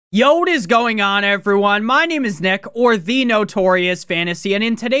Yo, what is going on, everyone? My name is Nick, or the Notorious Fantasy, and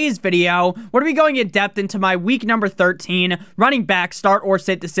in today's video, we're going to be going in depth into my week number 13 running back start or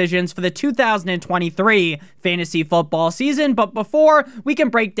sit decisions for the 2023 fantasy football season. But before we can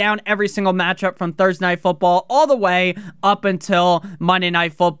break down every single matchup from Thursday Night Football all the way up until Monday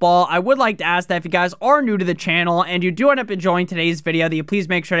Night Football, I would like to ask that if you guys are new to the channel and you do end up enjoying today's video, that you please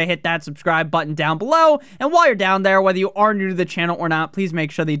make sure to hit that subscribe button down below. And while you're down there, whether you are new to the channel or not, please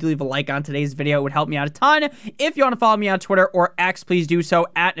make sure that you leave a like on today's video. It would help me out a ton. If you want to follow me on Twitter or X, please do so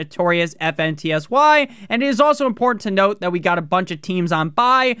at NotoriousFantasy. And it is also important to note that we got a bunch of teams on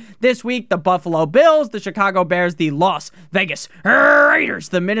bye this week: the Buffalo Bills, the Chicago Bears, the Las Vegas Raiders,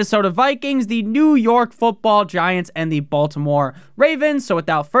 the Minnesota Vikings, the New York Football Giants, and the Baltimore Ravens. So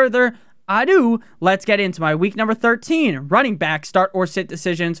without further ado, let's get into my week number 13 running back start or sit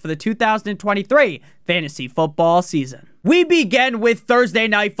decisions for the 2023 fantasy football season. We begin with Thursday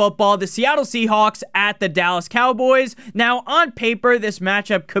Night Football, the Seattle Seahawks at the Dallas Cowboys. Now, on paper, this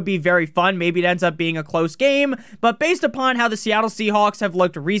matchup could be very fun. Maybe it ends up being a close game, but based upon how the Seattle Seahawks have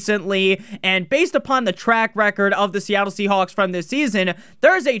looked recently, and based upon the track record of the Seattle Seahawks from this season,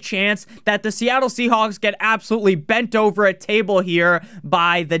 there's a chance that the Seattle Seahawks get absolutely bent over a table here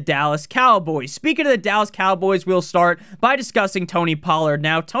by the Dallas Cowboys. Speaking of the Dallas Cowboys, we'll start by discussing Tony Pollard.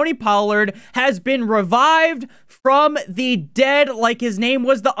 Now, Tony Pollard has been revived from the dead like his name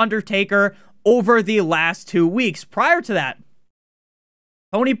was the Undertaker over the last 2 weeks. Prior to that,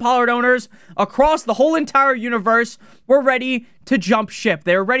 Tony Pollard owners across the whole entire universe were ready to jump ship.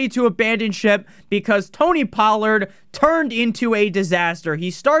 They were ready to abandon ship because Tony Pollard turned into a disaster.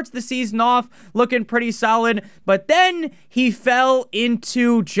 He starts the season off looking pretty solid, but then he fell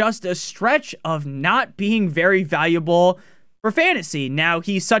into just a stretch of not being very valuable for fantasy. Now,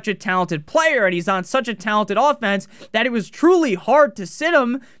 he's such a talented player and he's on such a talented offense that it was truly hard to sit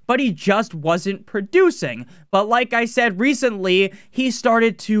him, but he just wasn't producing. But like I said recently, he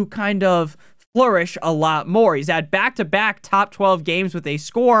started to kind of flourish a lot more. He's had back-to-back top 12 games with a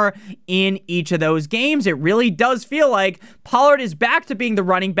score in each of those games. It really does feel like Pollard is back to being the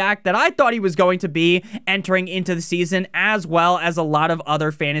running back that I thought he was going to be entering into the season, as well as a lot of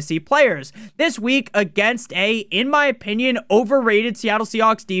other fantasy players. This week against a, in my opinion, overrated Seattle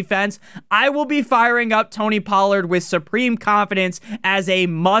Seahawks defense, I will be firing up Tony Pollard with supreme confidence as a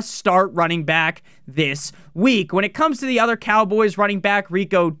must-start running back this week. When it comes to the other Cowboys running back,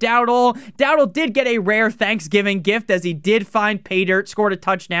 Rico Dowdle did get a rare Thanksgiving gift as he did find pay dirt, scored a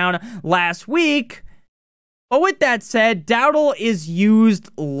touchdown last week. But with that said, Dowdle is used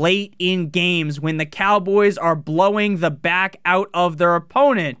late in games when the Cowboys are blowing the back out of their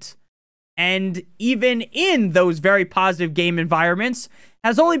opponent. And even in those very positive game environments,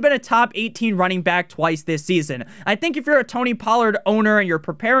 has only been a top 18 running back twice this season. I think if you're a Tony Pollard owner and you're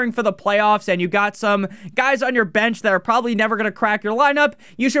preparing for the playoffs and you got some guys on your bench that are probably never going to crack your lineup,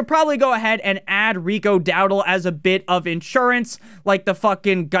 you should probably go ahead and add Rico Dowdle as a bit of insurance, like the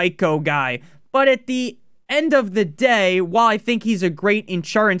fucking Geico guy. But at the end of the day, while I think he's a great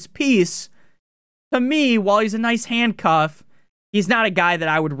insurance piece, to me, while he's a nice handcuff, he's not a guy that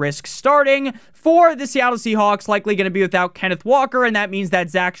I would risk starting. For the Seattle Seahawks, likely going to be without Kenneth Walker, and that means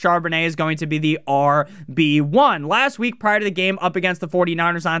that Zach Charbonnet is going to be the RB1. Last week, prior to the game up against the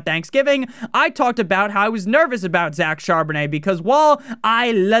 49ers on Thanksgiving, I talked about how I was nervous about Zach Charbonnet because while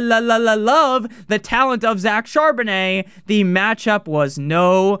I love the talent of Zach Charbonnet, the matchup was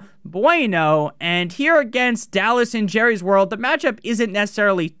no bueno. And here against Dallas in Jerry's world, the matchup isn't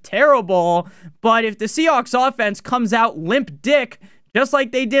necessarily terrible, but if the Seahawks offense comes out limp dick, just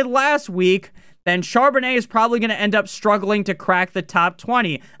like they did last week, then Charbonnet is probably going to end up struggling to crack the top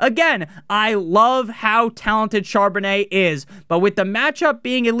 20. Again, I love how talented Charbonnet is, but with the matchup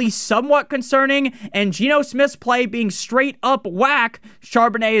being at least somewhat concerning and Geno Smith's play being straight up whack,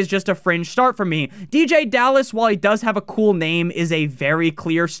 Charbonnet is just a fringe start for me. DJ Dallas, while he does have a cool name, is a very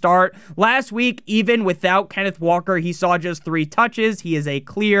clear start. Last week, even without Kenneth Walker, he saw just 3 touches. He is a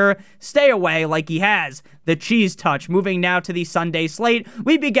clear stay away like he has the cheese touch. Moving now to the Sunday slate,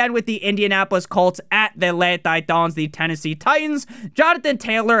 we begin with the Indianapolis Colts at the LA Titans, the Tennessee Titans. Jonathan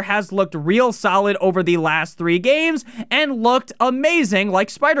Taylor has looked real solid over the last 3 games and looked amazing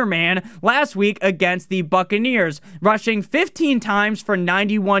like Spider-Man last week against the Buccaneers, rushing 15 times for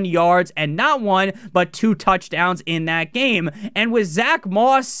 91 yards and not 1 but 2 touchdowns in that game. And with Zach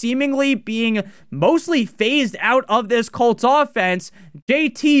Moss seemingly being mostly phased out of this Colts offense,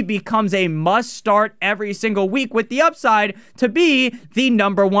 JT becomes a must-start every single week with the upside to be the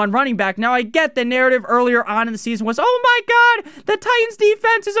 #1 running back. Now, I get the narrative earlier on in the season was, oh my God, the Titans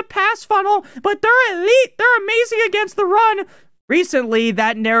defense is a pass funnel, but they're elite. They're amazing against the run. recently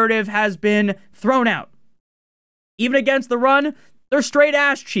that narrative has been thrown out. Even against the run, they're straight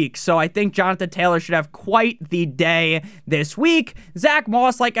ass cheeks, so I think Jonathan Taylor should have quite the day this week. Zach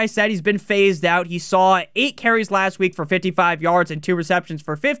Moss, like I said, he's been phased out. He saw 8 carries last week for 55 yards and 2 receptions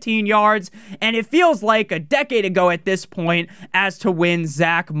for 15 yards, and it feels like a decade ago at this point as to when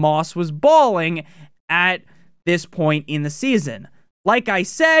Zach Moss was balling at this point in the season. Like I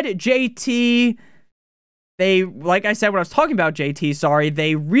said, JT... when I was talking about JT,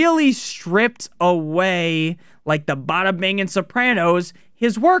 they really stripped away, like the Bada Bing and Sopranos,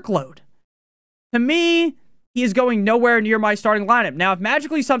 his workload. To me, he is going nowhere near my starting lineup. Now, if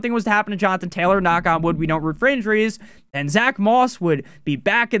magically something was to happen to Jonathan Taylor, knock on wood, we don't root for injuries, then Zach Moss would be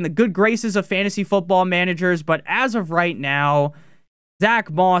back in the good graces of fantasy football managers. But as of right now, Zach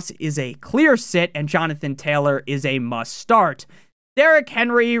Moss is a clear sit, and Jonathan Taylor is a must start. Derrick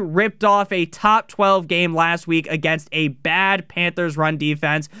Henry ripped off a top 12 game last week against a bad Panthers run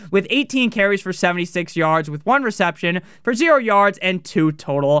defense with 18 carries for 76 yards with 1 reception for 0 yards and 2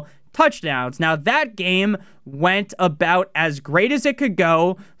 total touchdowns. Now, that game went about as great as it could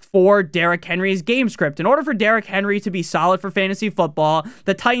go for Derrick Henry's game script. In order for Derrick Henry to be solid for fantasy football,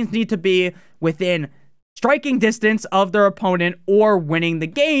 the Titans need to be within striking distance of their opponent or winning the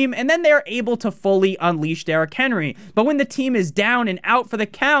game, and then they're able to fully unleash Derrick Henry. But when the team is down and out for the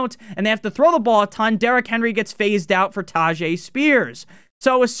count and they have to throw the ball a ton, Derrick Henry gets phased out for Tajay Spears.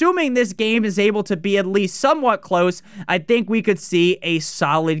 So assuming this game is able to be at least somewhat close, I think we could see a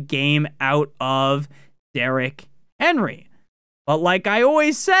solid game out of Derrick Henry. But like I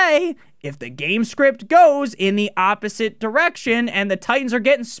always say, if the game script goes in the opposite direction and the Titans are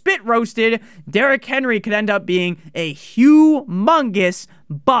getting spit roasted, Derrick Henry could end up being a humongous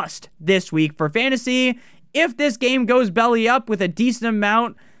bust this week for fantasy. If this game goes belly up with a decent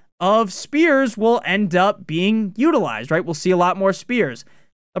amount of Spears, will end up being utilized, right? We'll see a lot more Spears.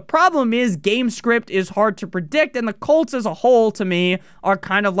 The problem is game script is hard to predict, and the Colts as a whole, to me, are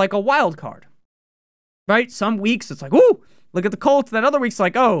kind of like a wild card, right? Some weeks it's like, ooh, look at the Colts. Then other weeks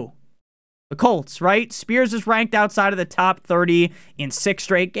like, oh, the Colts, right? Spears is ranked outside of the top 30 in 6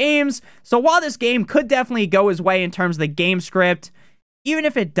 straight games. So while this game could definitely go his way in terms of the game script, even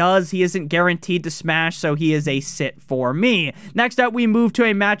if it does, he isn't guaranteed to smash, so he is a sit for me. Next up, we move to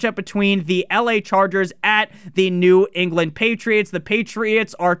a matchup between the LA Chargers at the New England Patriots. The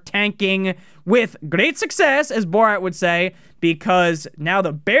Patriots are tanking with great success, as Borat would say, because now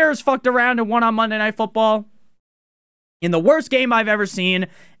the Bears fucked around and won on Monday Night Football in the worst game I've ever seen,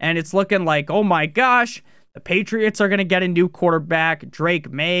 and it's looking like, oh my gosh, the Patriots are going to get a new quarterback, Drake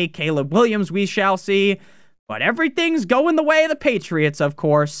May, Caleb Williams, we shall see, but everything's going the way of the Patriots, of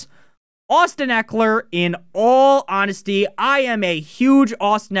course. Austin Eckler, in all honesty, I am a huge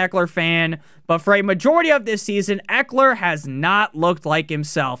Austin Eckler fan, but for a majority of this season, Eckler has not looked like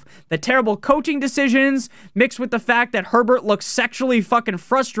himself. The terrible coaching decisions, mixed with the fact that Herbert looks sexually fucking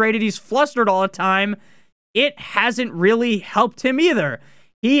frustrated, he's flustered all the time, it hasn't really helped him either.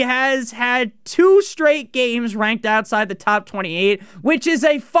 He has had 2 straight games ranked outside the top 28, which is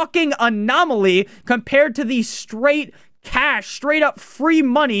a fucking anomaly compared to the straight cash, straight up free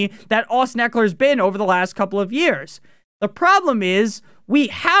money that Austin Eckler's been over the last couple of years. The problem is, we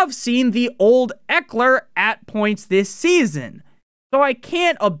have seen the old Eckler at points this season. So I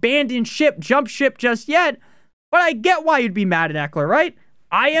can't abandon ship, jump ship just yet, but I get why you'd be mad at Eckler, right?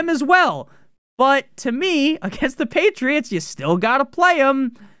 I am as well. But to me, against the Patriots, you still got to play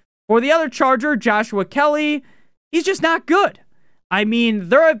him. For the other Charger, Joshua Kelly, he's just not good. I mean,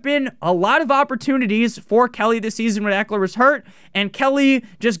 there have been a lot of opportunities for Kelly this season when Eckler was hurt, and Kelly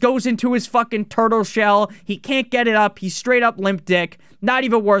just goes into his fucking turtle shell. He can't get it up. He's straight up limp dick. Not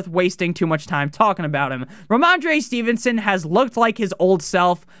even worth wasting too much time talking about him. Ramondre Stevenson has looked like his old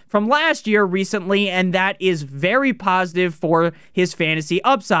self from last year recently, and that is very positive for his fantasy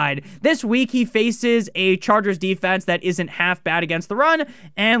upside. This week, he faces a Chargers defense that isn't half bad against the run,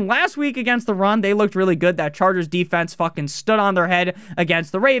 and last week against the run, they looked really good. That Chargers defense fucking stood on their head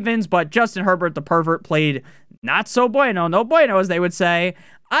against the Ravens, but Justin Herbert, the pervert, played not so bueno, no bueno, as they would say.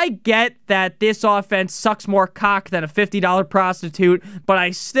 I get that this offense sucks more cock than a $50 prostitute, but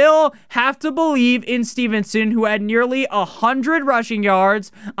I still have to believe in Stevenson, who had nearly 100 rushing yards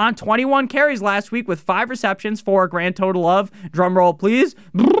on 21 carries last week with 5 receptions for a grand total of, drumroll please,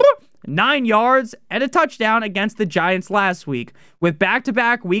 9 yards and a touchdown against the Giants last week, with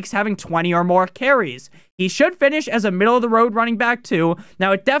back-to-back weeks having 20 or more carries. He should finish as a middle-of-the-road running back, too.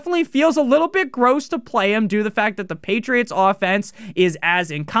 Now, it definitely feels a little bit gross to play him due to the fact that the Patriots' offense is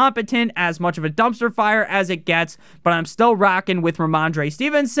as incompetent, as much of a dumpster fire as it gets, but I'm still rocking with Ramondre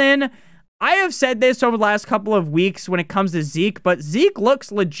Stevenson. I have said this over the last couple of weeks when it comes to Zeke, but Zeke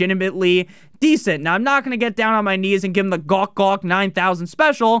looks legitimately decent. Now, I'm not going to get down on my knees and give him the gawk gawk 9,000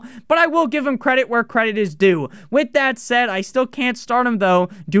 special, but I will give him credit where credit is due. With that said, I still can't start him, though,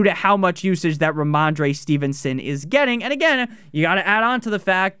 due to how much usage that Ramondre Stevenson is getting. And again, you got to add on to the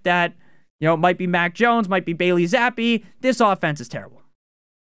fact that, you know, it might be Mac Jones, might be Bailey Zappi. This offense is terrible.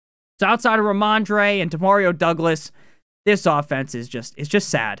 So outside of Ramondre and Demario Douglas, this offense is just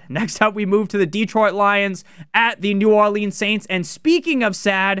sad. Next up, we move to the Detroit Lions at the New Orleans Saints. And speaking of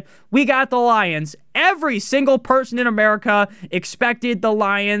sad, we got the Lions. Every single person in America expected the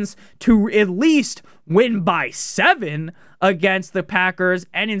Lions to at least win by 7 against the Packers.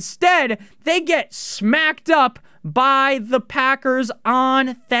 And instead, they get smacked up by the Packers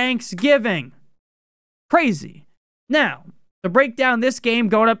on Thanksgiving. Crazy. Now, to break down this game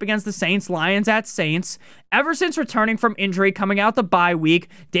going up against the Saints, Lions at Saints, ever since returning from injury coming out the bye week,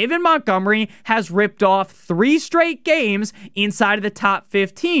 David Montgomery has ripped off 3 straight games inside of the top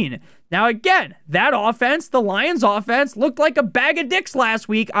 15. Now again, that offense, the Lions offense, looked like a bag of dicks last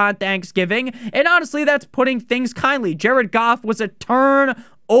week on Thanksgiving, and honestly, that's putting things kindly. Jared Goff was a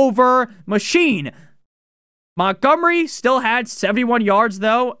turnover machine. Montgomery still had 71 yards,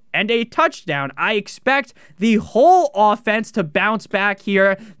 though, and a touchdown. I expect the whole offense to bounce back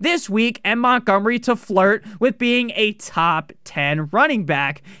here this week and Montgomery to flirt with being a top 10 running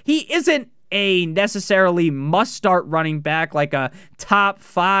back. He isn't a necessarily must-start running back like a top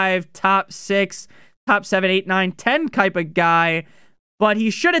 5, top 6, top 7, 8, 9, 10 type of guy, but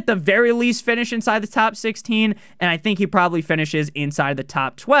he should at the very least finish inside the top 16, and I think he probably finishes inside the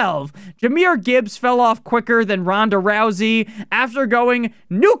top 12. Jahmyr Gibbs fell off quicker than Ronda Rousey after going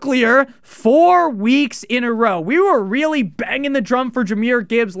nuclear 4 weeks in a row. We were really banging the drum for Jahmyr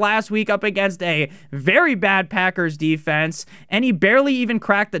Gibbs last week up against a very bad Packers defense, and he barely even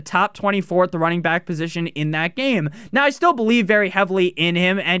cracked the top 24 at the running back position in that game. Now, I still believe very heavily in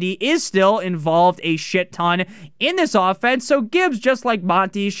him, and he is still involved a shit ton in this offense, so Gibbs, just like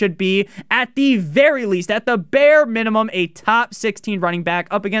Monty, should be at the very least, at the bare minimum, a top 16 running back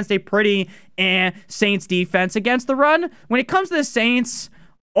up against a pretty Saints defense against the run. When it comes to the Saints,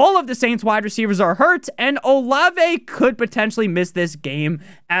 all of the Saints wide receivers are hurt, and Olave could potentially miss this game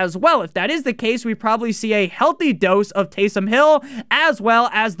as well. If that is the case, we probably see a healthy dose of Taysom Hill, as well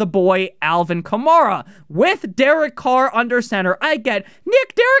as the boy Alvin Kamara. With Derek Carr under center, I get,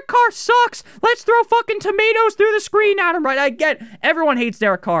 Nick, Derek Carr sucks. Let's throw fucking tomatoes through the screen at him, right? I get, everyone hates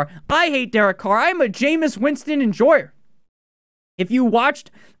Derek Carr. I hate Derek Carr. I'm a Jameis Winston enjoyer. If you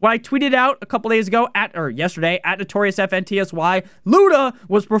watched what I tweeted out a couple days ago, yesterday, at NotoriousFantasy, Luda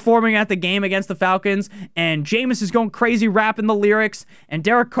was performing at the game against the Falcons, and Jameis is going crazy rapping the lyrics, and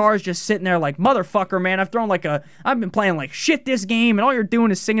Derek Carr is just sitting there like, motherfucker, man, I've been playing like shit this game, and all you're doing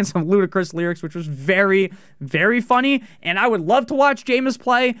is singing some ludicrous lyrics, which was very, very funny, and I would love to watch Jameis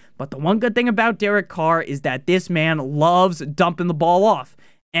play, but the one good thing about Derek Carr is that this man loves dumping the ball off.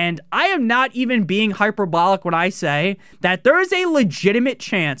 And I am not even being hyperbolic when I say that there is a legitimate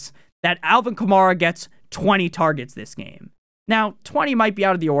chance that Alvin Kamara gets 20 targets this game. Now, 20 might be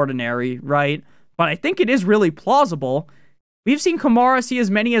out of the ordinary, right? But I think it is really plausible. We've seen Kamara see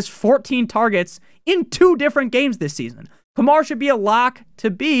as many as 14 targets in 2 different games this season. Kamara should be a lock to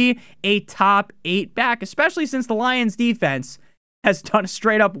be a top 8 back, especially since the Lions defense has done a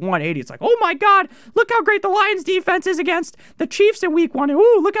straight up 180. It's like, oh my God, look how great the Lions defense is against the Chiefs in week 1.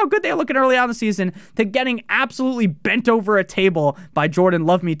 Ooh, look how good they are looking early on in the season, to getting absolutely bent over a table by Jordan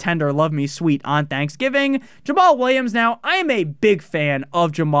Love Me Tender, Love Me Sweet on Thanksgiving. Jamal Williams, now, I am a big fan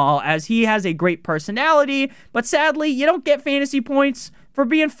of Jamal as he has a great personality, but sadly, you don't get fantasy points for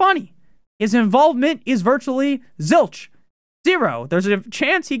being funny. His involvement is virtually zilch. 0. There's a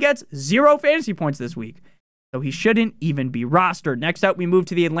chance he gets 0 fantasy points this week, so he shouldn't even be rostered. Next up, we move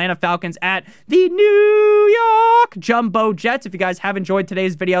to the Atlanta Falcons at the New York Jumbo Jets. If you guys have enjoyed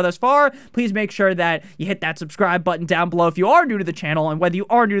today's video thus far, please make sure that you hit that subscribe button down below if you are new to the channel. And whether you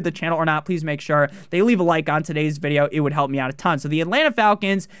are new to the channel or not, please make sure they leave a like on today's video. It would help me out a ton. So the Atlanta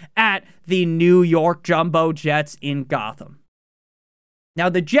Falcons at the New York Jumbo Jets in Gotham. Now,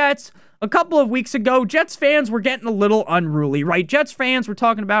 the Jets, a couple of weeks ago, Jets fans were getting a little unruly, right? Jets fans were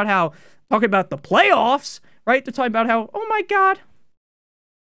talking about the playoffs, right? They're talking about how, oh my God,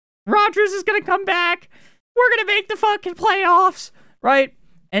 Rodgers is going to come back. We're going to make the fucking playoffs, right?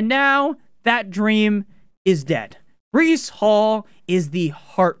 And now that dream is dead. Breece Hall is the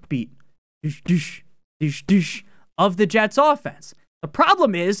heartbeat of the Jets offense. The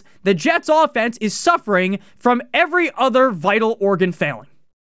problem is the Jets offense is suffering from every other vital organ failing.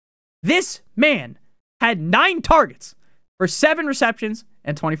 This man had 9 targets for 7 receptions,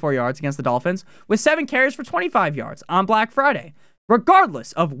 124 yards against the Dolphins with 7 carries for 25 yards on Black Friday.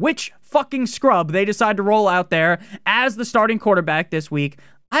 Regardless of which fucking scrub they decide to roll out there as the starting quarterback this week,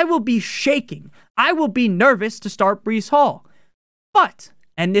 I will be shaking. I will be nervous to start Breece Hall. But,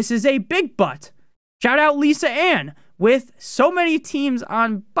 and this is a big but, shout out Lisa Ann, with so many teams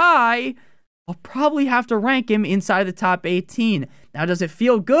on bye, I'll probably have to rank him inside the top 18. Now, does it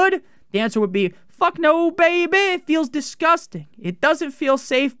feel good? The answer would be, fuck no, baby. It feels disgusting. It doesn't feel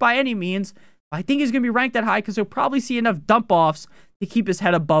safe by any means. I think he's going to be ranked that high because he'll probably see enough dump-offs to keep his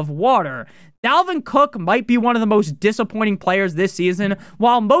head above water. Dalvin Cook might be one of the most disappointing players this season.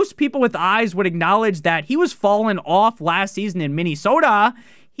 While most people with eyes would acknowledge that he was falling off last season in Minnesota,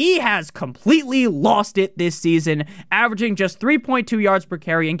 he has completely lost it this season, averaging just 3.2 yards per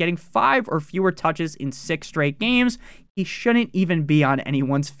carry and getting 5 or fewer touches in 6 straight games. He shouldn't even be on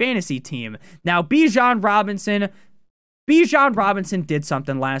anyone's fantasy team. Now, Bijan Robinson did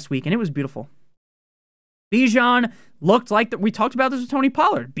something last week, and it was beautiful. Bijan looked like we talked about this with Tony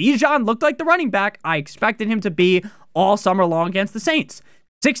Pollard. Bijan looked like the running back I expected him to be all summer long against the Saints.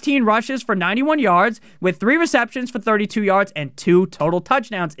 16 rushes for 91 yards with 3 receptions for 32 yards and 2 total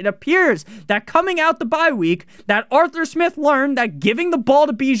touchdowns. It appears that coming out the bye week, that Arthur Smith learned that giving the ball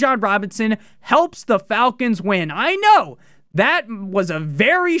to Bijan Robinson helps the Falcons win. I know. That was a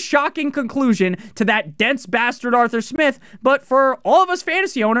very shocking conclusion to that dense bastard Arthur Smith, but for all of us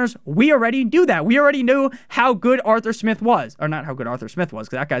fantasy owners, we already knew that. We already knew how good Arthur Smith was. Or not how good Arthur Smith was,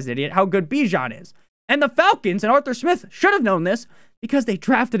 because that guy's an idiot. How good Bijan is. And the Falcons and Arthur Smith should have known this because they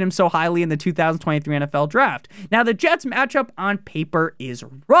drafted him so highly in the 2023 NFL Draft. Now, the Jets matchup on paper is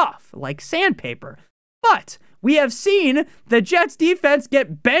rough, like sandpaper, but we have seen the Jets defense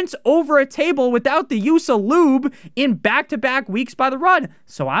get bent over a table without the use of lube in back-to-back weeks by the run.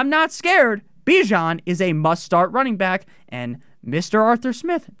 So I'm not scared. Bijan is a must-start running back. And Mr. Arthur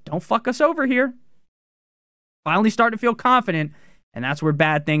Smith, don't fuck us over here. Finally starting to feel confident. And that's where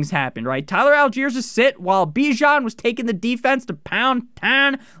bad things happen, right? Tyler Algier's a sit while Bijan was taking the defense to pound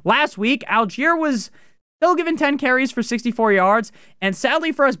town last week. Algier was still given 10 carries for 64 yards. And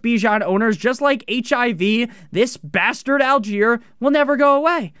sadly for us Bijan owners, just like HIV, this bastard Algier will never go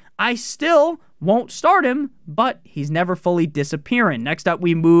away. I still won't start him, but he's never fully disappearing. Next up,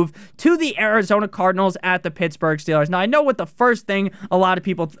 we move to the Arizona Cardinals at the Pittsburgh Steelers. Now, I know what the first thing a lot of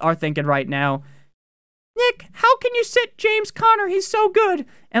people are thinking right now. Nick, how can you sit James Conner? He's so good.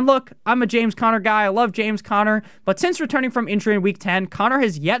 And look, I'm a James Conner guy. I love James Conner. But since returning from injury in Week 10, Conner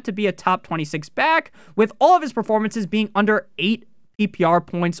has yet to be a top 26 back, with all of his performances being under 8 PPR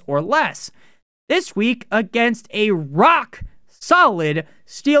points or less. This week, against a rock-solid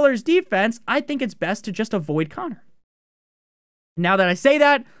Steelers defense, I think it's best to just avoid Conner. Now that I say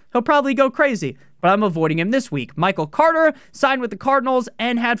that, he'll probably go crazy, but I'm avoiding him this week. Michael Carter signed with the Cardinals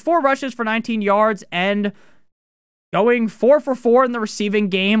and had 4 rushes for 19 yards and going 4 for 4 in the receiving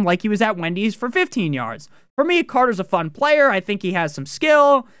game like he was at Wendy's for 15 yards. For me, Carter's a fun player. I think he has some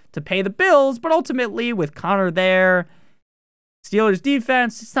skill to pay the bills, but ultimately with Conner there, Steelers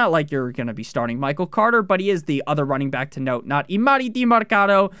defense, it's not like you're going to be starting Michael Carter, but he is the other running back to note, not Imari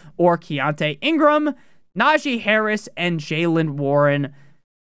DiMarcado or Keontae Ingram. Najee Harris and Jaylen Warren.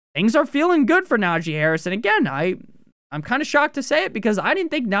 Things are feeling good for Najee Harris. And again, I'm kind of shocked to say it because I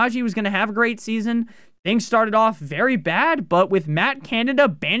didn't think Najee was going to have a great season. Things started off very bad, but with Matt Canada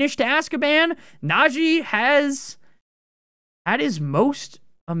banished to Azkaban, Najee has had his most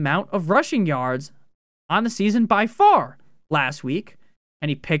amount of rushing yards on the season by far last week.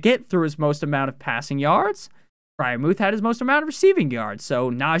 Kenny Pickett threw his most amount of passing yards. Freiermuth had his most amount of receiving yards. So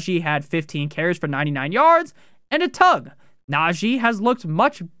Najee had 15 carries for 99 yards and a tug. Najee has looked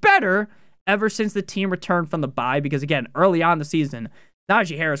much better ever since the team returned from the bye because, again, early on in the season,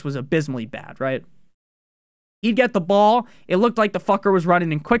 Najee Harris was abysmally bad, right? He'd get the ball. It looked like the fucker was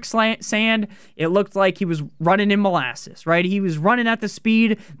running in quicksand. It looked like he was running in molasses, right? He was running at the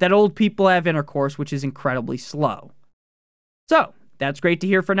speed that old people have intercourse, which is incredibly slow. So, that's great to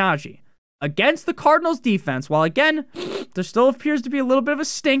hear for Najee. Against the Cardinals defense, while again, there still appears to be a little bit of a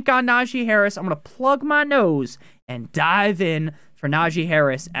stink on Najee Harris, I'm going to plug my nose and dive in for Najee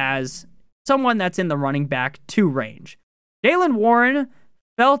Harris as someone that's in the running back 2 range. Jaylen Warren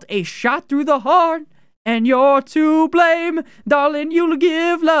felt a shot through the heart, and you're to blame. Darling, you'll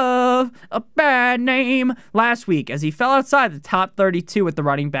give love a bad name last week as he fell outside the top 32 at the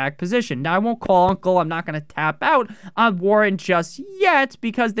running back position. Now, I won't call uncle. I'm not going to tap out on Warren just yet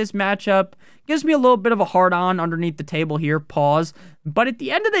because this matchup gives me a little bit of a hard-on underneath the table here. Pause. But at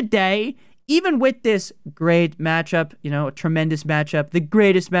the end of the day, even with this great matchup, you know, a tremendous matchup, the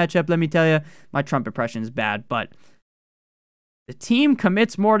greatest matchup, let me tell you, my Trump impression is bad, but the team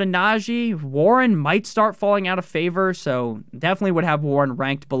commits more to Najee. Warren might start falling out of favor, so definitely would have Warren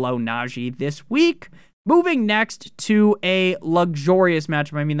ranked below Najee this week. Moving next to a luxurious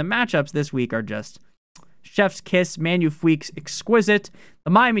matchup. I mean, the matchups this week are just chef's kiss, magnifique, exquisite.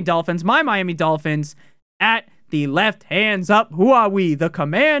 The Miami Dolphins, my Miami Dolphins, at the left hands up. Who are we? The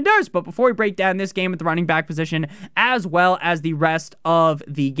Commanders. But before we break down this game at the running back position, as well as the rest of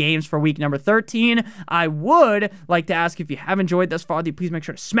the games for week number 13, I would like to ask, if you have enjoyed thus far, please make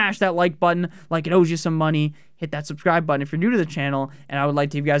sure to smash that like button like it owes you some money. Hit that subscribe button if you're new to the channel. And I would like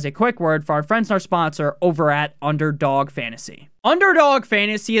to give you guys a quick word for our friends and our sponsor over at Underdog Fantasy. Underdog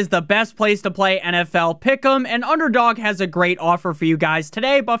Fantasy is the best place to play NFL Pick'em, and Underdog has a great offer for you guys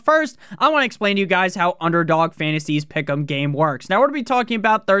today. But first, I want to explain to you guys how Underdog Fantasy's Pick'em game works. Now, we're going to be talking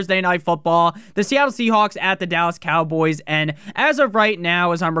about Thursday Night Football, the Seattle Seahawks at the Dallas Cowboys, and as of right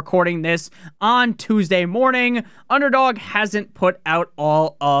now, as I'm recording this on Tuesday morning, Underdog hasn't put out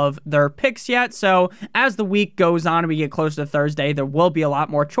all of their picks yet. So as the week goes on and we get closer to Thursday, there will be a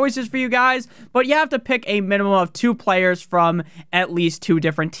lot more choices for you guys, but you have to pick a minimum of 2 players from at least 2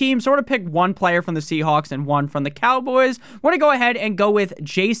 different teams. So we're going to pick 1 player from the Seahawks and 1 from the Cowboys. We're going to go ahead and go with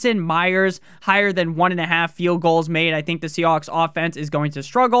Jason Myers, higher than 1.5 field goals made. I think the Seahawks offense is going to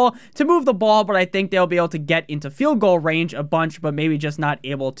struggle to move the ball, but I think they'll be able to get into field goal range a bunch, but maybe just not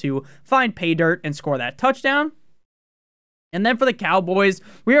able to find pay dirt and score that touchdown. And then for the Cowboys,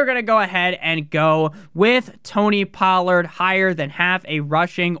 we are going to go ahead and go with Tony Pollard, higher than half a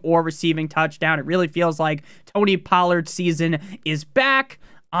rushing or receiving touchdown. It really feels like Tony Pollard's season is back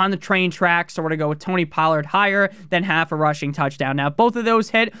on the train track, so we're going to go with Tony Pollard higher than half a rushing touchdown. Now, if both of those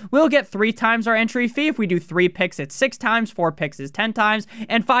hit, we'll get 3 times our entry fee. If we do 3 picks, it's 6 times, 4 picks is 10 times,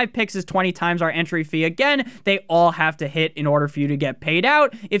 and 5 picks is 20 times our entry fee. Again, they all have to hit in order for you to get paid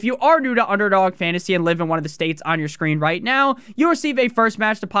out. If you are new to Underdog Fantasy and live in one of the states on your screen right now, you'll receive a first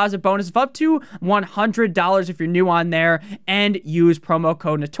match deposit bonus of up to $100 if you're new on there, and use promo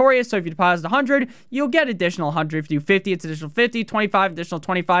code Notorious. So if you deposit $100, you'll get additional $100. If you do $50, it's additional $50, $25, additional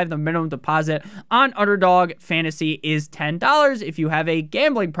 $25. The minimum deposit on Underdog Fantasy is $10. If you have a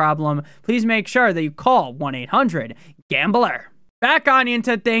gambling problem, please make sure that you call 1-800-GAMBLER. Back on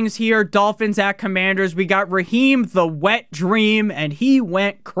into things here. Dolphins at Commanders. We got Raheem the Wet Dream, and he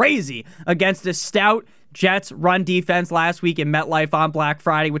went crazy against a stout Jets run defense last week in MetLife on Black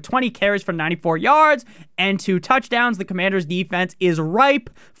Friday with 20 carries for 94 yards and 2 touchdowns. The Commanders defense is ripe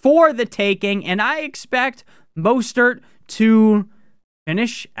for the taking, and I expect Mostert to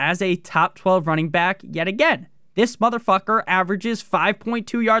finish as a top 12 running back yet again. This motherfucker averages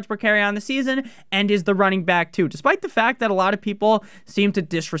 5.2 yards per carry on the season and is the running back too. Despite the fact that a lot of people seem to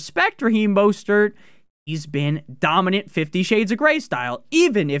disrespect Raheem Mostert, he's been dominant 50 Shades of Grey style.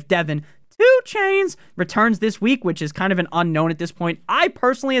 Even if Devin 2 Chains returns this week, which is kind of an unknown at this point. I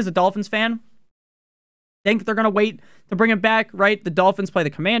personally, as a Dolphins fan, think they're going to wait to bring him back, right? The Dolphins play the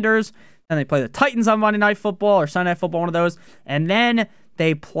Commanders, then they play the Titans on Monday Night Football or Sunday Night Football, one of those, and then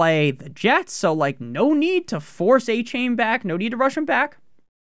they play the Jets, so, like, no need to force A-Chain back, no need to rush him back.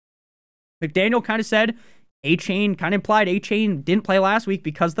 McDaniel kind of said A-Chain, kind of implied A-Chain didn't play last week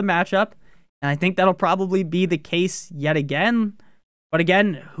because of the matchup, and I think that'll probably be the case yet again. But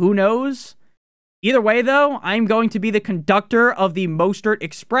again, who knows? Either way, though, I'm going to be the conductor of the Mostert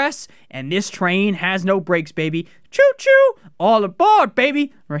Express, and this train has no brakes, baby. Choo-choo! All aboard,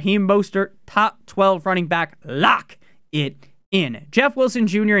 baby! Raheem Mostert, top 12 running back. Lock it in. Jeff Wilson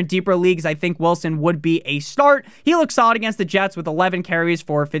Jr. in deeper leagues, I think Wilson would be a start. He looks solid against the Jets with 11 carries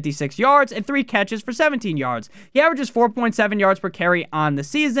for 56 yards and 3 catches for 17 yards. He averages 4.7 yards per carry on the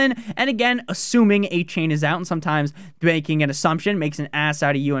season. And again, assuming A-Chain is out, and sometimes making an assumption makes an ass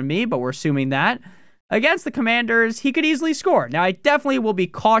out of you and me, but we're assuming that. Against the Commanders, he could easily score. Now, I definitely will be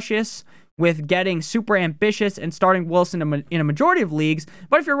cautious with getting super ambitious and starting Wilson in a majority of leagues.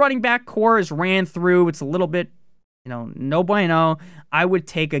 But if your running back core is ran through, it's a little bit, no bueno, I would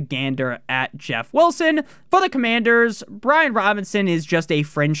take a gander at Jeff Wilson. For the Commanders, Brian Robinson is just a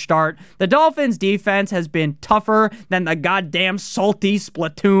fringe start. The Dolphins defense has been tougher than the goddamn salty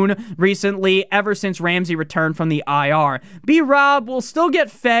Splatoon recently, ever since Ramsey returned from the IR. B-Rob will still get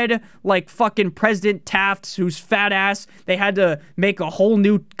fed like fucking President Taft, whose fat ass they had to make a whole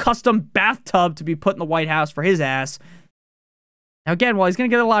new custom bathtub to be put in the White House for his ass. Now, again, while he's going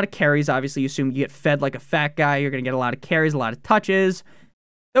to get a lot of carries, obviously you assume you get fed like a fat guy, you're going to get a lot of carries, a lot of touches.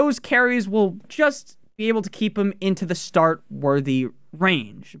 Those carries will just be able to keep him into the start-worthy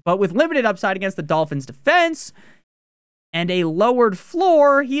range. But with limited upside against the Dolphins' defense and a lowered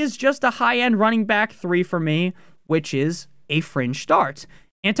floor, he is just a high-end running back 3 for me, which is a fringe start.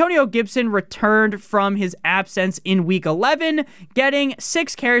 Antonio Gibson returned from his absence in Week 11, getting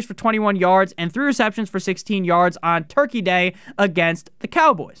 6 carries for 21 yards and 3 receptions for 16 yards on Turkey Day against the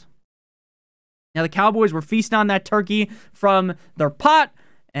Cowboys. Now, the Cowboys were feasting on that turkey from their pot,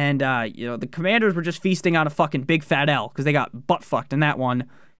 and, the Commanders were just feasting on a fucking big fat L because they got butt-fucked in that one.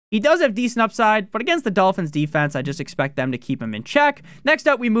 He does have decent upside, but against the Dolphins defense, I just expect them to keep him in check. Next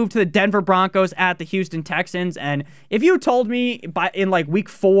up, we move to the Denver Broncos at the Houston Texans. And if you told me in Week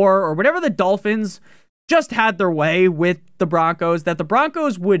 4 or whatever the Dolphins just had their way with the Broncos, that the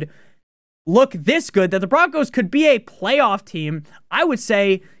Broncos would look this good, that the Broncos could be a playoff team, I would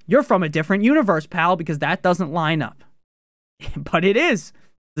say you're from a different universe, pal, because that doesn't line up. But it is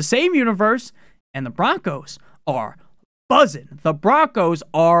the same universe, and the Broncos are buzzing. The Broncos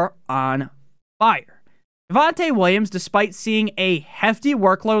are on fire. Javonte Williams, despite seeing a hefty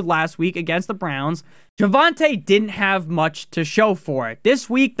workload last week against the Browns, Javonte didn't have much to show for it. This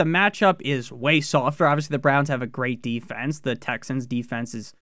week, the matchup is way softer. Obviously, the Browns have a great defense. The Texans' defense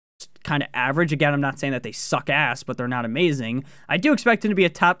is kind of average. Again, I'm not saying that they suck ass, but they're not amazing. I do expect him to be a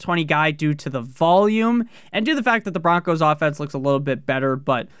top 20 guy due to the volume and due to the fact that the Broncos' offense looks a little bit better,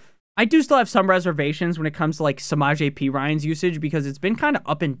 but I do still have some reservations when it comes to Samaje Perine usage because it's been kind of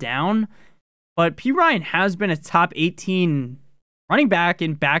up and down, but Perine has been a top 18 running back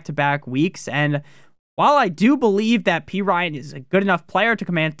in back-to-back weeks, and while I do believe that Perine is a good enough player to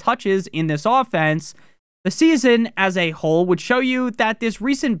command touches in this offense, the season as a whole would show you that this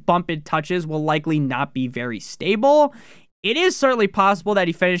recent bump in touches will likely not be very stable. It is certainly possible that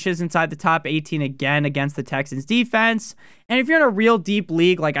he finishes inside the top 18 again against the Texans defense. And if you're in a real deep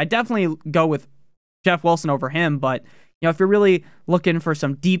league, I definitely go with Jeff Wilson over him. But, if you're really looking for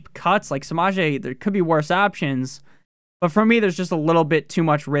some deep cuts like Samaje, there could be worse options. But for me, there's just a little bit too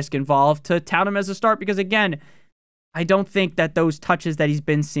much risk involved to tout him as a start because, again, I don't think that those touches that he's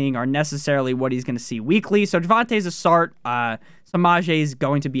been seeing are necessarily what he's going to see weekly. So Javonte's a start. Samaje is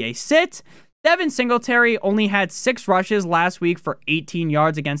going to be a sit. Devin Singletary only had 6 rushes last week for 18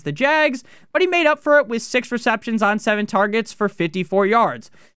 yards against the Jags, but he made up for it with 6 receptions on 7 targets for 54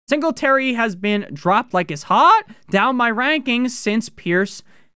 yards. Singletary has been dropped like it's hot down my rankings since Pierce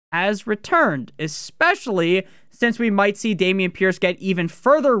has returned, especially since we might see Dameon Pierce get even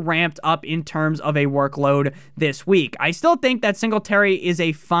further ramped up in terms of a workload this week. I still think that Singletary is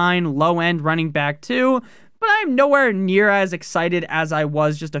a fine low-end running back too, but I'm nowhere near as excited as I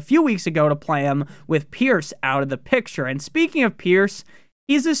was just a few weeks ago to play him with Pierce out of the picture. And speaking of Pierce,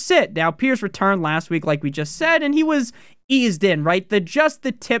 he's a sit. Now, Pierce returned last week, like we just said, and he was eased in, right? Just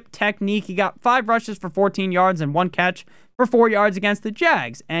the tip technique. He got 5 rushes for 14 yards and 1 catch for 4 yards against the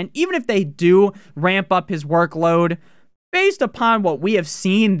Jags. And even if they do ramp up his workload, based upon what we have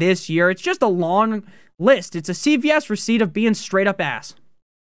seen this year, it's just a long list. It's a CVS receipt of being straight up ass.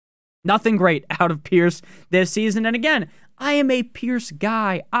 Nothing great out of Pierce this season. And again, I am a Pierce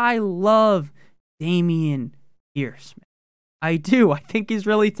guy. I love Dameon Pierce. I do. I think he's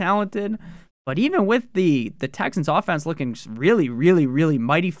really talented. But even with the Texans offense looking really, really, really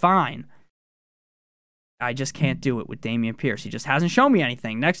mighty fine, I just can't do it with Dameon Pierce. He just hasn't shown me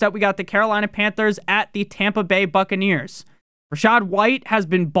anything. Next up, we got the Carolina Panthers at the Tampa Bay Buccaneers. Rachaad White has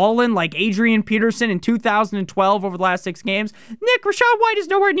been balling like Adrian Peterson in 2012 over the last 6 games. Nick, Rachaad White is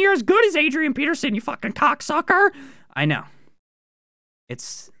nowhere near as good as Adrian Peterson, you fucking cocksucker. I know.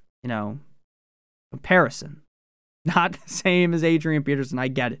 It's, comparison. Not the same as Adrian Peterson, I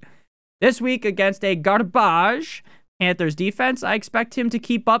get it. This week against a garbage Panthers defense, I expect him to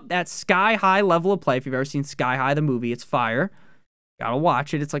keep up that sky-high level of play. If you've ever seen Sky High, the movie, it's fire. Gotta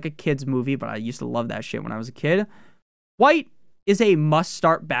watch it. It's like a kid's movie, but I used to love that shit when I was a kid. White is a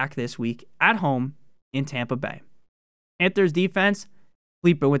must-start back this week at home in Tampa Bay. Panthers defense,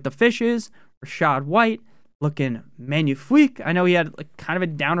 sleeping with the fishes. Rachaad White looking magnifique. I know he had kind of a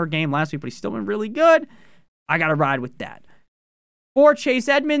downer game last week, but he's still been really good. I got to ride with that. For Chase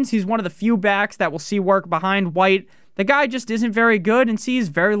Edmonds, he's one of the few backs that will see work behind White. The guy just isn't very good and sees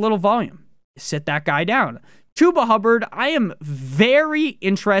very little volume. Sit that guy down. Chuba Hubbard, I am very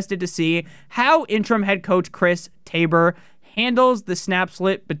interested to see how interim head coach Chris Tabor handles the snap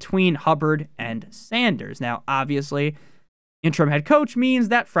split between Hubbard and Sanders. Now, obviously, interim head coach means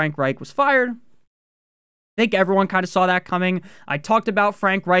that Frank Reich was fired. I think everyone kind of saw that coming. I talked about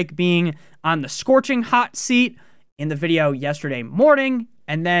Frank Reich being on the scorching hot seat in the video yesterday morning.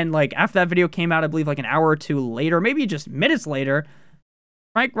 And then, after that video came out, I believe an hour or 2 later, maybe just minutes later,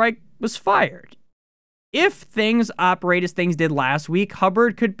 Frank Reich was fired. If things operate as things did last week,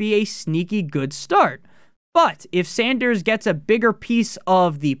 Hubbard could be a sneaky good start. But if Sanders gets a bigger piece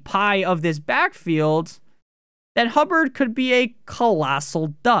of the pie of this backfield, then Hubbard could be a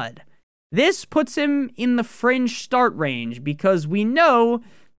colossal dud. This puts him in the fringe start range because we know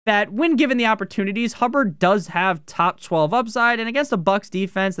that when given the opportunities, Hubbard does have top 12 upside, and against a Bucs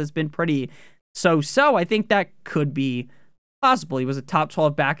defense that's been pretty so-so, I think that could be possible. He was a top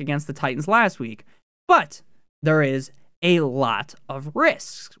 12 back against the Titans last week. But there is a lot of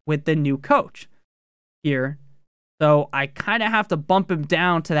risks with the new coach here. So I kind of have to bump him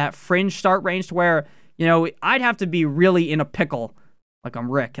down to that fringe start range to where, I'd have to be really in a pickle. Like I'm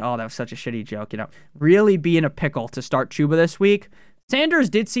Rick. Oh, that was such a shitty joke, Really be in a pickle to start Chuba this week. Sanders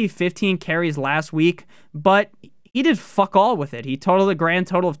did see 15 carries last week, but he did fuck all with it. He totaled a grand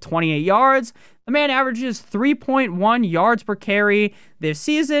total of 28 yards. The man averages 3.1 yards per carry this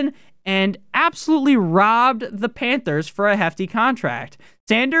season and absolutely robbed the Panthers for a hefty contract.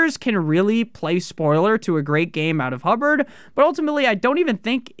 Sanders can really play spoiler to a great game out of Hubbard, but ultimately I don't even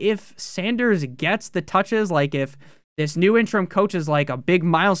think if Sanders gets the touches, like if this new interim coach is like a big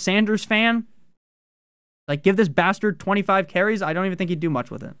Miles Sanders fan, like give this bastard 25 carries, I don't even think he'd do much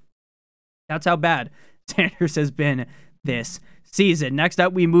with it. That's how bad Sanders has been this season. Next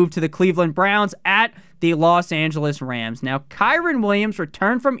up, we move to the Cleveland Browns at the Los Angeles Rams. Now, Kyren Williams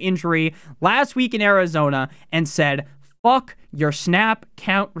returned from injury last week in Arizona and said, fuck your snap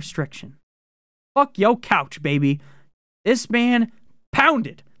count restriction. Fuck yo couch, baby. This man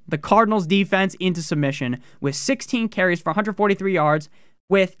pounded the Cardinals defense into submission with 16 carries for 143 yards,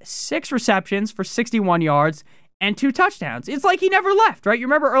 with 6 receptions for 61 yards, and 2 touchdowns. It's like he never left, right? You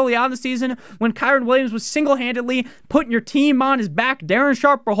remember early on in the season when Kyren Williams was single-handedly putting your team on his back, Darren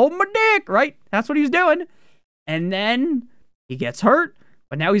Sharper holding my dick, right? That's what he was doing. And then he gets hurt,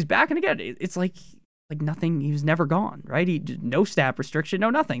 but now he's back, and again, it's like nothing, he was never gone, right? No snap restriction,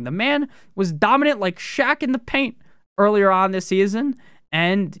 no nothing. The man was dominant like Shaq in the paint earlier on this season,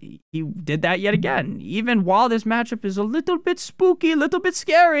 and he did that yet again. Even while this matchup is a little bit spooky, a little bit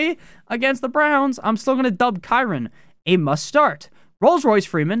scary against the Browns, I'm still going to dub Kyren a must start. Rolls-Royce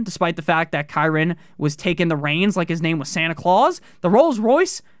Freeman, despite the fact that Kyren was taking the reins like his name was Santa Claus, the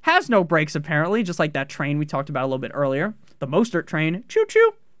Rolls-Royce has no brakes apparently, just like that train we talked about a little bit earlier. The Mostert train,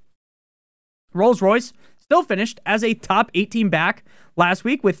 choo-choo. Rolls-Royce still finished as a top 18 back last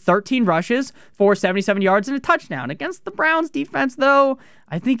week with 13 rushes for 77 yards and a touchdown. Against the Browns defense, though,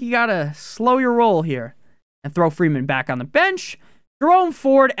 I think you got to slow your roll here and throw Freeman back on the bench. Jerome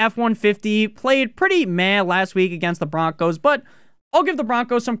Ford, F-150, played pretty meh last week against the Broncos, but I'll give the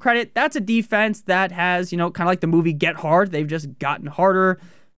Broncos some credit. That's a defense that has, kind of like the movie Get Hard. They've just gotten harder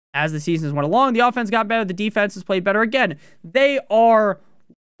as the seasons went along. The offense got better. The defense has played better. Again, they are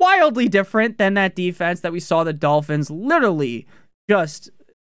wildly different than that defense that we saw the Dolphins literally just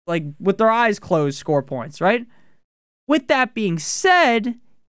like with their eyes closed score points, right? With that being said,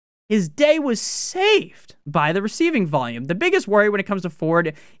 his day was saved by the receiving volume. The biggest worry when it comes to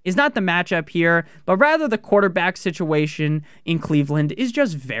Ford is not the matchup here, but rather the quarterback situation in Cleveland is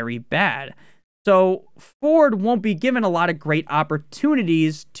just very bad. So Ford won't be given a lot of great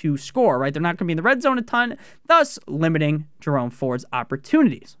opportunities to score, right? They're not going to be in the red zone a ton, thus limiting Jerome Ford's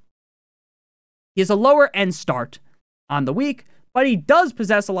opportunities. He has a lower end start on the week, but he does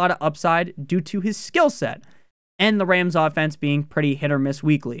possess a lot of upside due to his skill set and the Rams offense being pretty hit or miss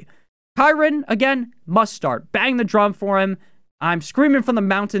weekly. Kyren, again, must start. Bang the drum for him. I'm screaming from the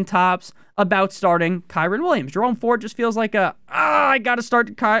mountaintops about starting Kyren Williams. Jerome Ford just feels like I got to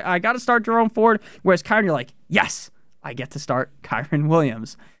start Jerome Ford, whereas Kyren, you're like, yes, I get to start Kyren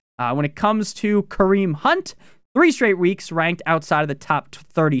Williams. When it comes to Kareem Hunt, 3 straight weeks ranked outside of the top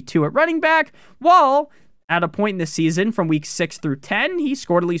 32 at running back, while at a point in the season from week 6 through 10, he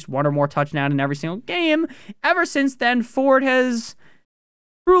scored at least 1 or more touchdowns in every single game. Ever since then, Ford has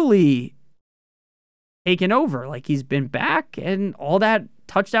truly taken over. Like, he's been back, and all that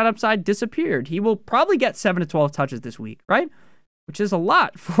touchdown upside disappeared. He will probably get 7 to 12 touches this week, right? Which is a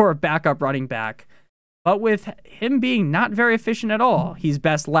lot for a backup running back. But with him being not very efficient at all, he's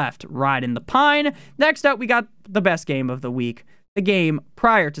best left riding the pine. Next up, we got the best game of the week, the game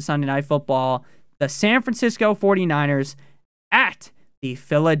prior to Sunday Night Football. The San Francisco 49ers at the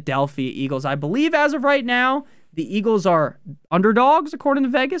Philadelphia Eagles. I believe as of right now, the Eagles are underdogs according to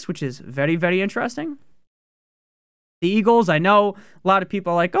Vegas, which is very, very interesting. The Eagles, I know a lot of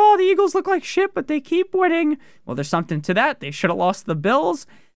people are like, oh, the Eagles look like shit, but they keep winning. Well, there's something to that. They should have lost to the Bills,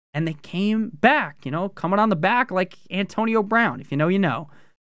 and they came back, coming on the back like Antonio Brown. If you know, you know.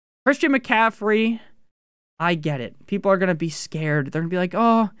 Christian McCaffrey, I get it. People are going to be scared. They're going to be like,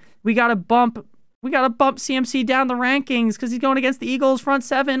 oh, we got to bump CMC down the rankings because he's going against the Eagles front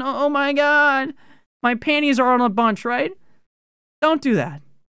 7. Oh my God. My panties are on a bunch, right? Don't do that.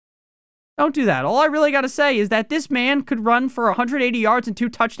 Don't do that. All I really got to say is that this man could run for 180 yards and 2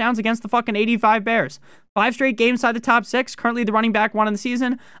 touchdowns against the fucking 85 Bears. 5 straight games inside the top 6. Currently the running back 1 in the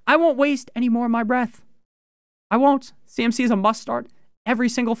season. I won't waste any more of my breath. I won't. CMC is a must start every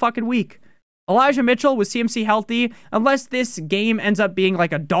single fucking week. Elijah Mitchell with CMC healthy, unless this game ends up being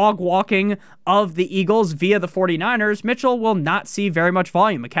like a dog walking of the Eagles via the 49ers, Mitchell will not see very much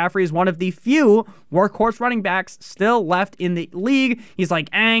volume. McCaffrey is one of the few workhorse running backs still left in the league. He's like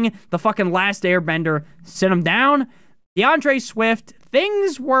Aang, the fucking last airbender. Sit him down. DeAndre Swift,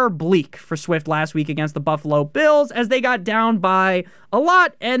 things were bleak for Swift last week against the Buffalo Bills as they got down by a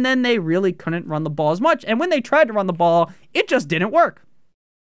lot, and then they really couldn't run the ball as much. And when they tried to run the ball, it just didn't work.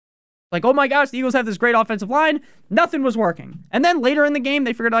 Like, oh my gosh, the Eagles have this great offensive line. Nothing was working. And then later in the game,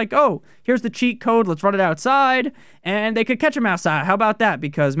 they figured like, oh, here's the cheat code. Let's run it outside. And they could catch him outside. How about that?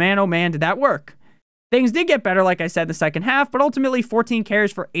 Because man, oh man, did that work. Things did get better, like I said, in the second half, but ultimately 14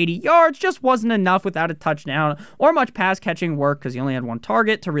 carries for 80 yards just wasn't enough without a touchdown or much pass catching work because he only had 1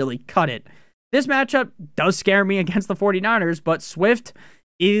 target to really cut it. This matchup does scare me against the 49ers, but Swift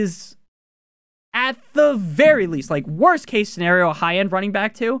is at the very least, like worst case scenario, a high-end running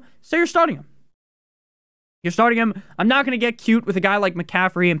back too. So you're starting him. You're starting him. I'm not going to get cute with a guy like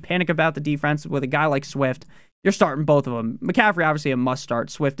McCaffrey and panic about the defense with a guy like Swift. You're starting both of them. McCaffrey, obviously a must start.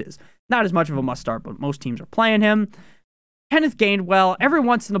 Swift is not as much of a must start, but most teams are playing him. Kenneth Gainwell, every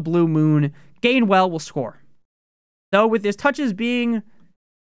once in a blue moon, Gainwell will score. Though with his touches being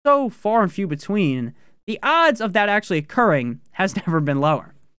so far and few between, the odds of that actually occurring has never been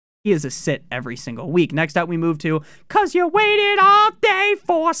lower. He is a sit every single week. Next up, we move to, cause you waited all day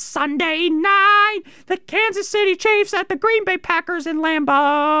for Sunday night. The Kansas City Chiefs at the Green Bay Packers in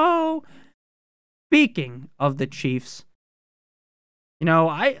Lambeau. Speaking of the Chiefs, you know,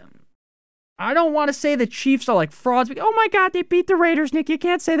 I don't want to say the Chiefs are like frauds. Oh my God, they beat the Raiders, Nick. You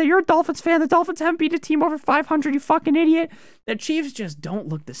can't say that. You're a Dolphins fan. The Dolphins haven't beat a team over 500, you fucking idiot. The Chiefs just don't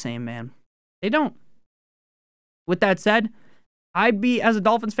look the same, man. They don't. With that said, I'd be, as a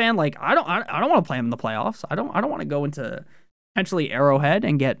Dolphins fan, like, I don't want to play them in the playoffs. I don't want to go into potentially Arrowhead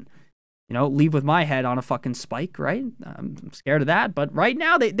and get, you know, leave with my head on a fucking spike, right? I'm scared of that. But right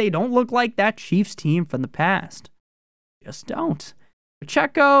now, they don't look like that Chiefs team from the past. Just don't.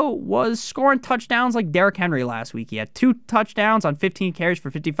 Pacheco was scoring touchdowns like Derrick Henry last week. He had 2 touchdowns on 15 carries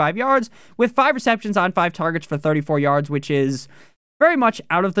for 55 yards with 5 receptions on 5 targets for 34 yards, which is very much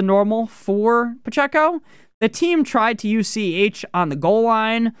out of the normal for Pacheco. The team tried to use CH on the goal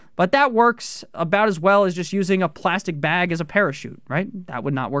line, but that works about as well as just using a plastic bag as a parachute, right? That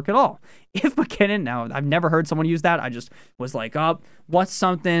would not work at all. If McKinnon, now I've never heard someone use that. I just was like, oh, what's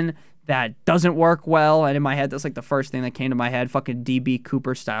something that doesn't work well? And in my head, that's like the first thing that came to my head, fucking DB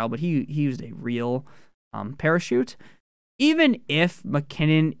Cooper style, but he used a real parachute. Even if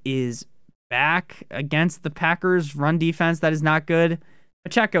McKinnon is back against the Packers' run defense that is not good,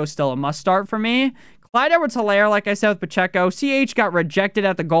 Pacheco is still a must start for me. Clyde Edwards-Helaire, like I said with Pacheco, CH got rejected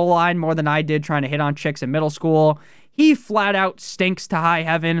at the goal line more than I did trying to hit on chicks in middle school. He flat out stinks to high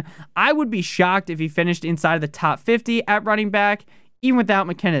heaven. I would be shocked if he finished inside of the top 50 at running back, even without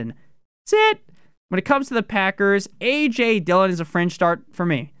McKinnon. That's it. When it comes to the Packers, A.J. Dillon is a fringe start for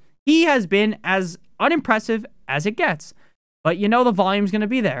me. He has been as unimpressive as it gets. But you know the volume's going to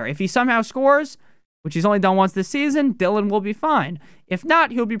be there. If he somehow scores, which he's only done once this season, Dillon will be fine. If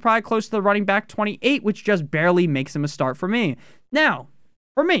not, he'll be probably close to the running back 28, which just barely makes him a start for me. Now,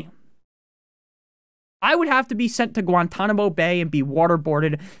 for me, I would have to be sent to Guantanamo Bay and be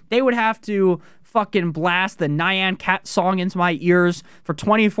waterboarded. They would have to fucking blast the Nyan Cat song into my ears for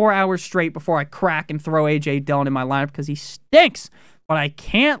 24 hours straight before I crack and throw A.J. Dillon in my lineup because he stinks. But I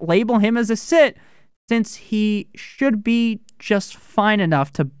can't label him as a sit since he should be just fine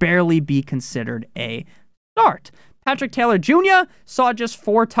enough to barely be considered a start. Patrick Taylor Jr. saw just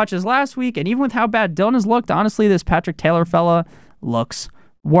 4 touches last week, and even with how bad Dillon has looked, honestly, this Patrick Taylor fella looks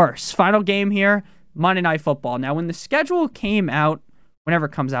worse. Final game here, Monday Night Football. Now, when the schedule came out, whenever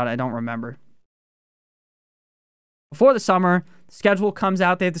it comes out, I don't remember. Before the summer, the schedule comes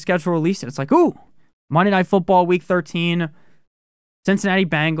out, they have the schedule released, and it's like, ooh, Monday Night Football, Week 13, Cincinnati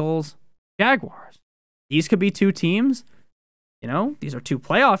Bengals, Jaguars. These could be 2 teams. You know, these are 2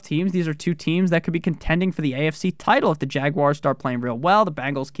 playoff teams. These are 2 teams that could be contending for the AFC title if the Jaguars start playing real well. The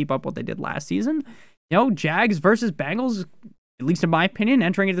Bengals keep up what they did last season. You know, Jags versus Bengals, at least in my opinion,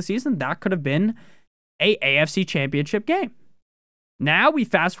 entering into the season, that could have been a AFC championship game. Now we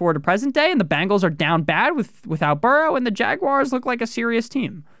fast forward to present day, and the Bengals are down bad without Burrow, and the Jaguars look like a serious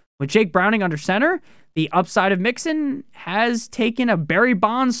team. With Jake Browning under center, the upside of Mixon has taken a Barry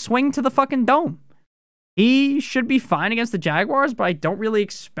Bonds swing to the fucking dome. he should be fine against the Jaguars, but I don't really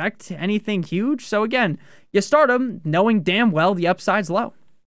expect anything huge. So again, you start him knowing damn well the upside's low.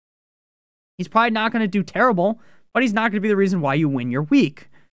 He's probably not going to do terrible, but he's not going to be the reason why you win your week.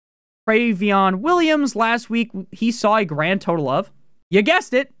 Travion Williams, last week, he saw a grand total of, you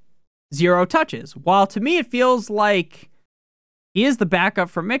guessed it, 0 touches. While to me, it feels like he is the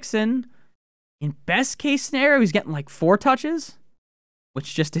backup for Mixon. In best case scenario, he's getting like 4 touches,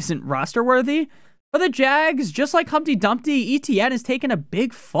 which just isn't roster worthy. For the Jags, just like Humpty Dumpty, ETN has taken a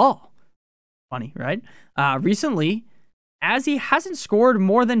big fall. Funny, right? Recently, as he hasn't scored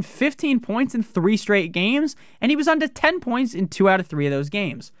more than 15 points in 3 straight games, and he was under 10 points in 2 out of 3 of those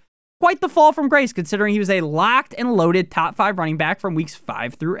games. Quite the fall from grace, considering he was a locked and loaded top 5 running back from weeks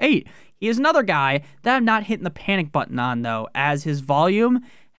 5 through 8. He is another guy that I'm not hitting the panic button on, though, as his volume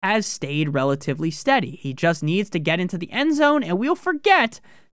has stayed relatively steady. He just needs to get into the end zone, and we'll forget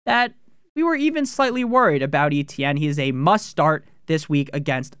that we were even slightly worried about ETN. He is a must-start this week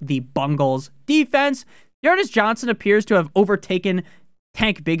against the Bungles defense. Ernest Johnson appears to have overtaken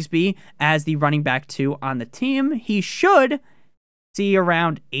Tank Bigsby as the running back 2 on the team. He should see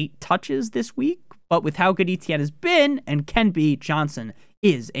around 8 touches this week, but with how good ETN has been and can be, Johnson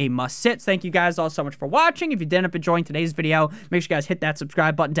is a must-sit. Thank you guys all so much for watching. If you did end up enjoying today's video, make sure you guys hit that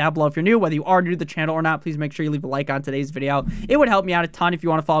subscribe button down below if you're new. Whether you are new to the channel or not, please make sure you leave a like on today's video. It would help me out a ton. If you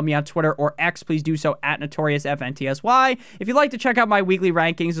want to follow me on Twitter or X, please do so at NotoriousFantasy. If you'd like to check out my weekly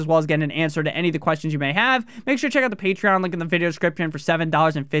rankings as well as get an answer to any of the questions you may have, make sure to check out the Patreon link in the video description for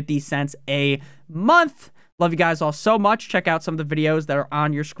 $7.50 a month. Love you guys all so much. Check out some of the videos that are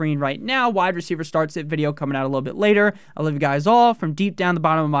on your screen right now. Wide receiver start sit video coming out a little bit later. I love you guys all from deep down the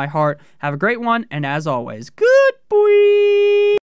bottom of my heart. Have a great one, and as always, good boy.